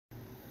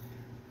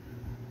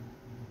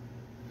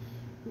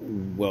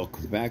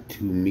Welcome back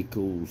to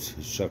meikos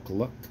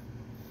shuckaluck.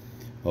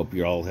 Hope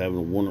you're all having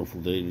a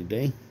wonderful day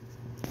today.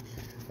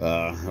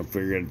 I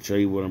figured I'd show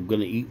you what I'm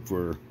going to eat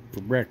for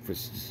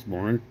breakfast this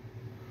morning,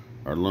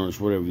 or lunch,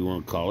 whatever you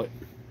want to call it.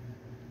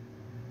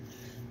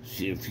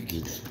 See if you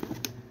can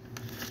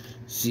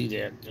see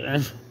that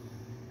there.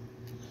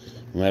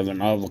 I'm having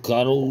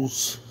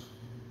avocados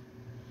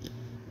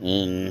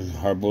and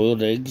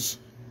hard-boiled eggs.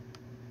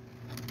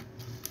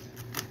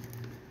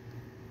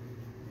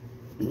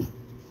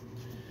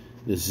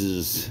 This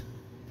is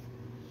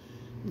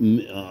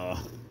meal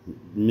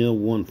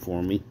one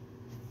for me.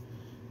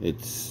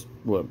 It's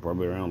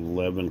probably around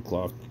 11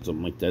 o'clock,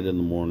 something like that in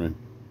the morning.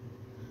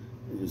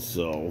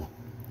 So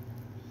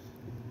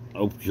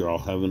hope you're all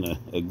having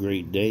a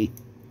great day.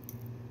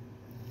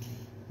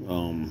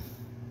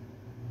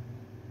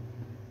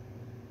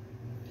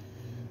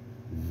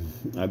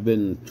 I've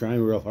been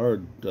trying real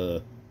hard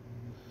to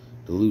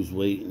lose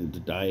weight and to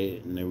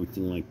diet and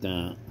everything like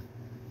that.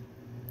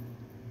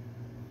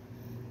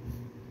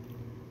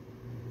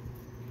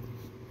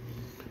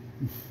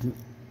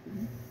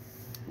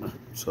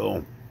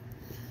 So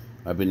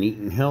I've been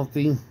eating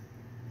healthy,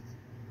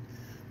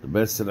 the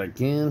best that I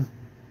can.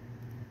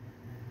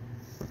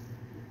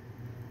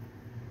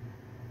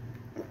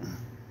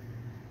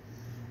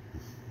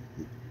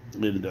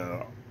 And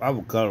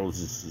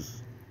avocados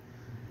is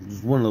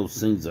just one of those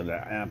things that I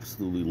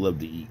absolutely love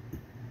to eat.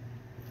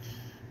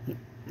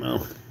 Now,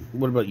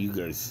 what about you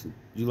guys? Do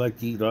you like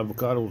to eat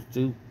avocados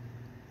too?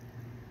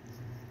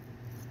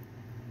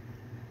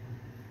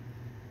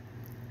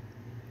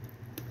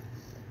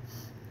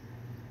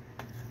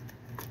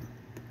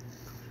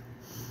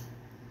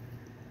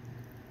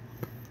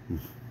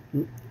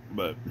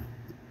 But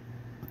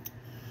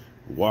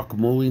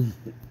guacamole,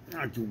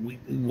 I can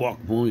eat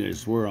guacamole, I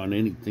swear, on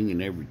anything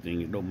and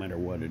everything. It don't matter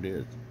what it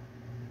is.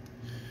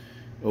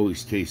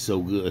 Always tastes so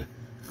good.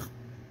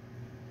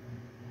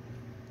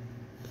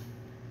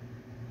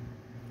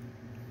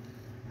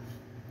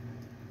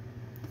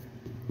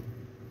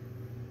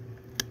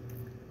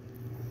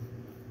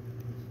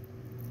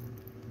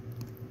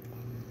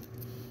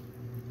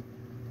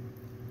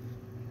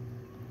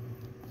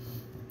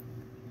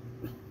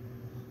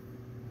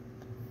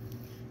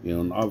 You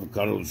know, and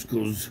avocados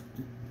goes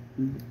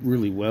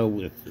really well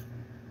with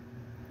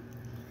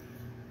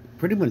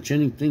pretty much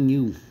anything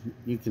you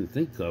can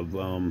think of,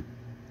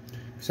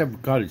 except for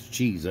cottage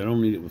cheese. I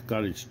don't eat it with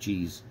cottage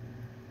cheese.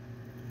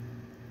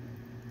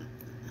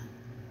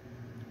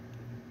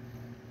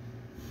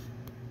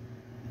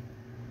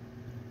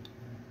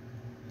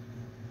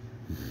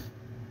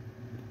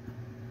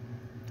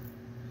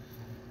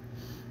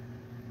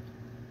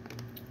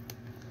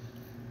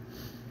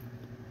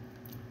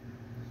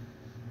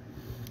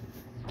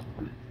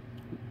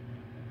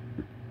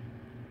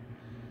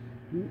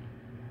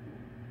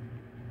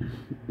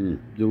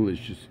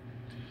 Delicious.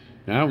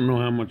 Now, I don't know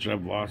how much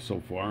I've lost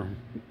so far.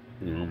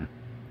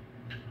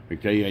 I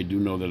tell you, I do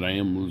know that I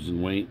am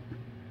losing weight,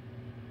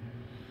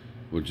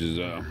 which is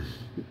a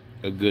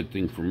good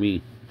thing for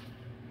me.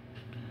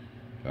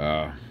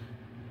 I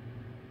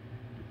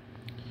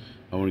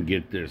want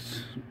to get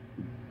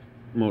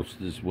most of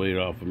this weight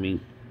off of me,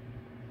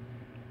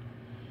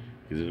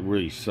 because it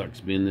really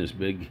sucks being this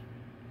big.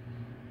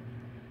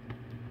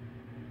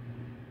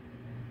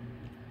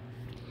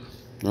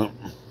 Oh,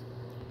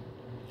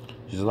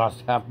 just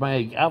lost half my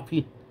egg.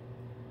 Alfie.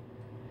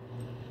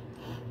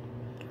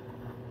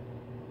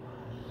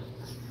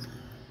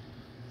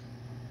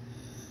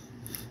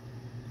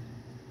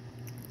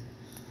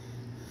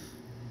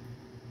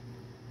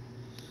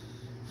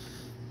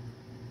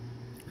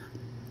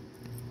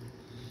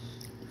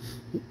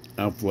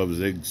 Alf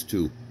loves eggs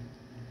too.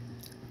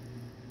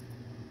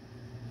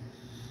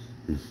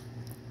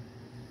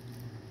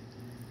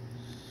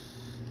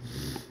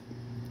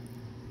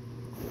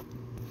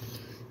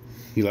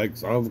 He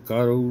likes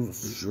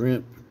avocados,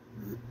 shrimp.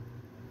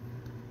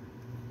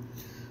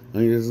 I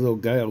mean, this little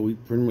guy will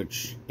eat pretty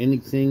much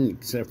anything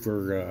except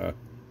for,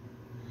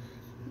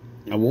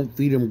 I won't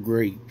feed him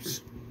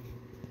grapes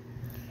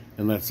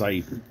unless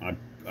I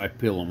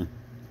peel them.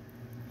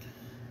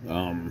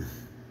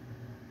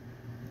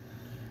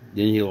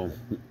 Then he'll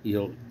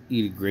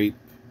eat a grape,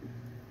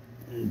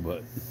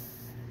 but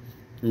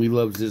he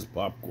loves his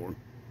popcorn.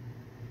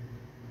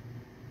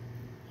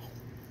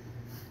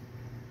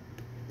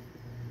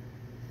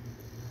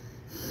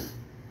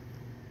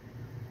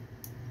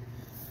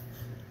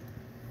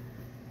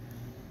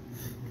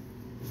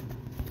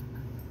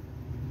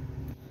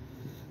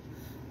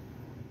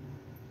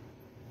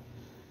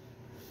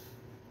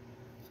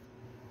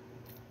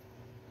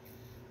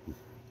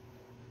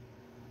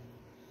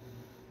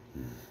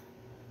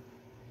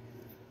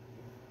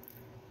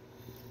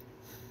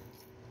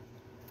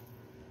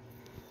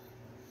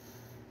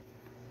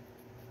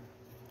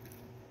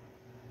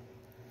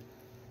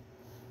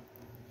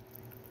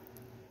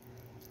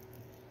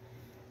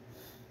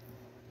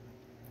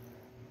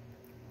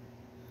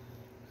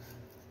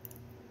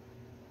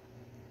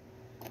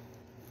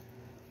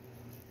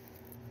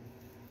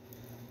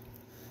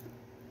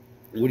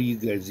 What do you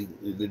guys eat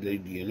today?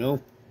 Do you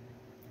know?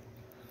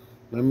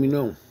 Let me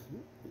know.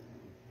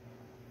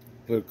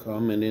 Put a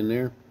comment in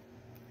there.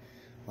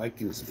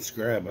 Like and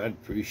subscribe. I'd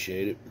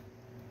appreciate it.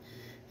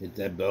 Hit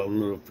that bell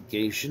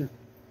notification.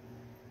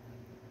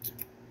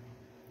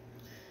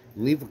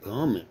 Leave a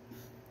comment.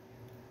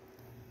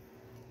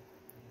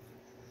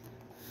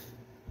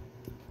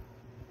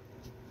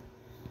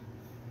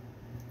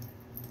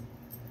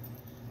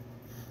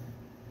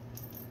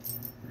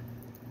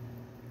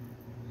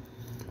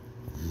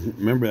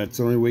 Remember, that's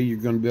the only way you're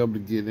going to be able to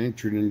get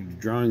entered into the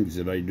drawings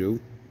that I do.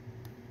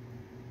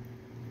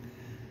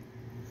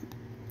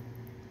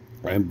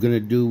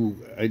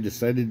 I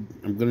decided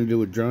I'm going to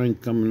do a drawing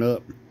coming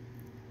up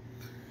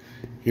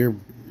here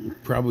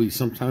probably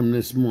sometime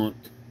this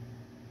month.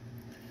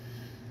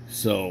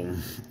 So,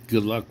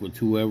 good luck with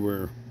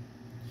whoever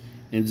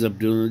ends up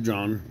doing the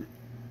drawing,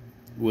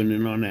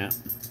 winning on that.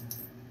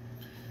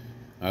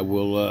 I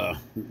will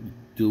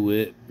do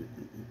it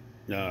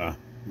and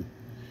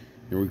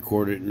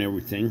record it and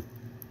everything.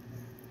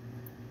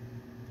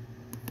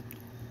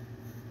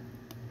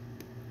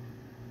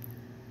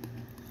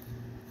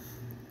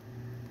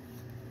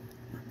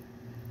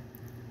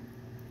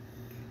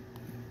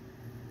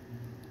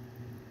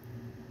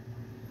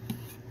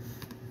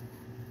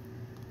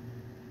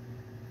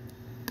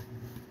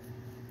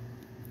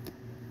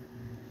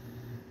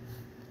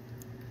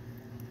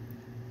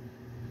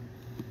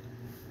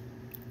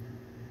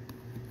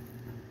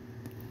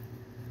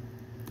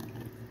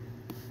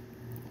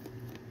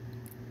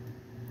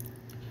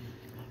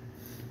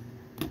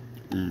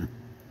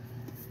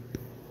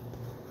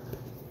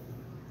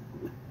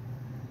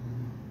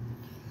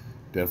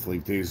 Definitely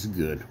tastes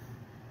good.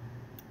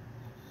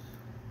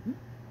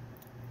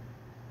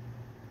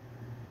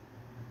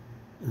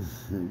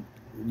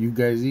 You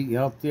guys eat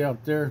healthy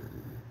out there?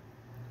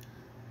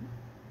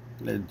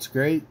 That's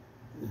great.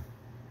 If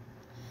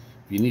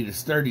you need to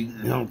start eating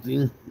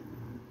healthy,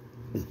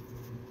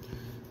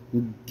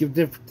 give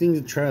different things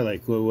a try,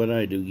 like what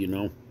I do, you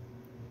know.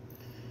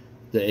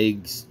 The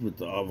eggs with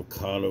the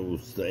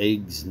avocados, the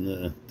eggs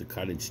and the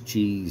cottage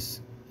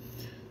cheese.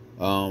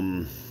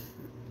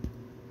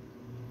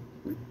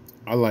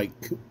 I like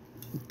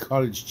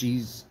cottage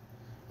cheese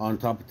on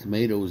top of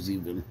tomatoes,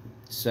 even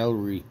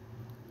celery.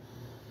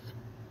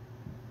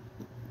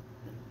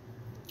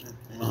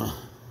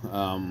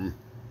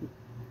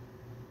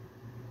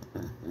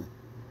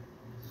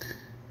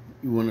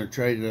 You want to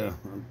try to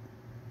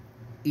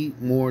eat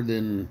more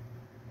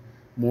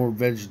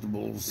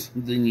vegetables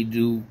than you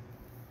do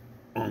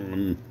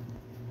on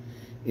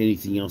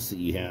anything else that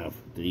you have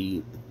to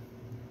eat.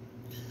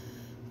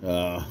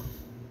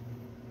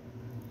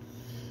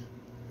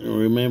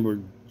 Remember,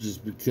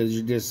 just because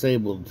you're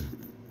disabled,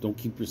 don't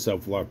keep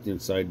yourself locked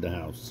inside the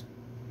house.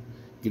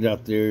 Get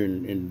out there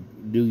and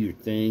do your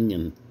thing,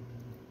 and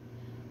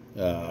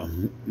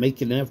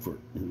make an effort,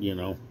 you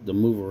know, to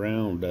move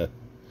around, to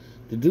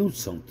do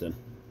something.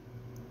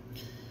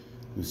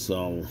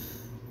 So,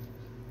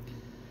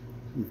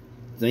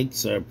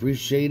 thanks, I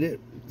appreciate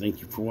it.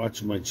 Thank you for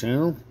watching my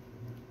channel,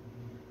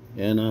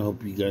 and I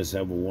hope you guys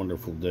have a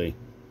wonderful day.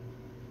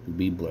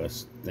 Be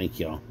blessed. Thank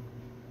y'all.